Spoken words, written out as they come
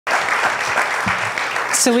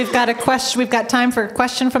So we've got a question. We've got time for a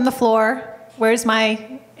question from the floor. Where's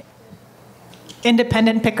my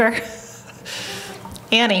independent picker?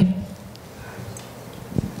 Annie.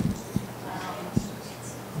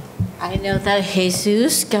 I know that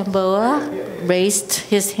Jesus Gamboa raised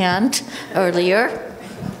his hand earlier.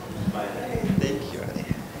 Thank you.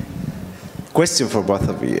 Question for both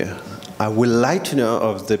of you. I would like to know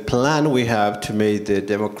of the plan we have to make the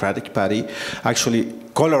Democratic Party actually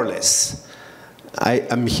colorless. I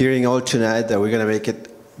am hearing all tonight that we're going to make it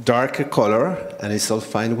darker color, and it's all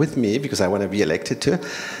fine with me because I want to be elected too.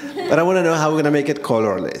 But I want to know how we're going to make it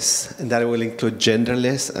colorless, and that will include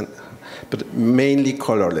genderless, but mainly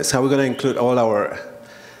colorless. How we're going to include all our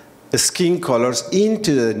skin colors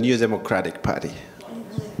into the new Democratic Party.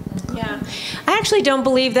 Yeah, I actually don't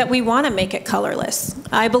believe that we want to make it colorless.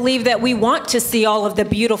 I believe that we want to see all of the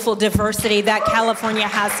beautiful diversity that California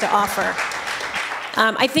has to offer.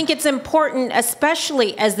 I think it's important,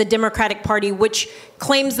 especially as the Democratic Party, which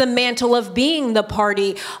claims the mantle of being the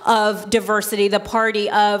party of diversity, the party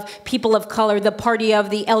of people of color, the party of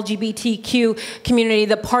the LGBTQ community,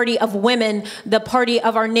 the party of women, the party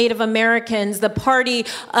of our Native Americans, the party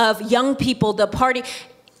of young people, the party.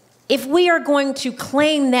 If we are going to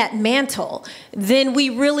claim that mantle, then we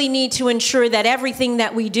really need to ensure that everything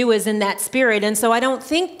that we do is in that spirit. And so I don't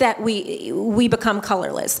think that we become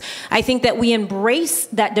colorless. I think that we embrace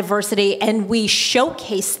that diversity and we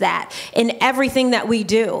showcase that in everything that we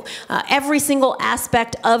do. Every single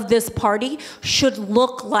aspect of this party should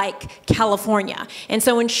look like California. And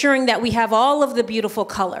so ensuring that we have all of the beautiful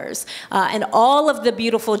colors and all of the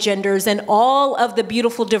beautiful genders and all of the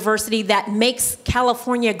beautiful diversity that makes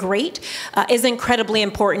California great is incredibly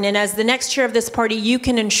important. And as the next chair of this party, you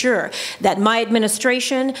can ensure that my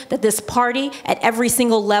administration, that this party at every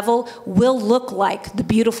single level will look like the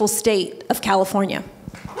beautiful state of California.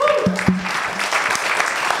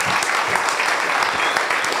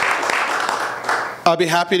 I'll be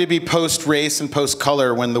happy to be post-race and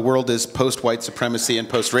post-color when the world is post-white supremacy and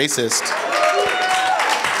post-racist.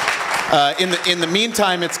 In the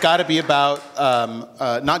meantime, it's got to be about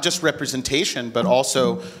not just representation, but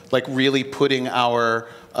also like really putting our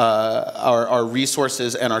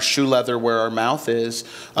resources and our shoe leather where our mouth is,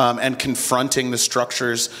 and confronting the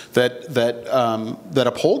structures that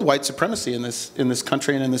uphold white supremacy in this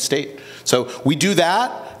country and in this state. So we do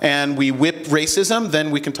that, and we whip racism.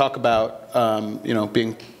 Then we can talk about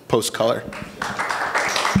being post-color.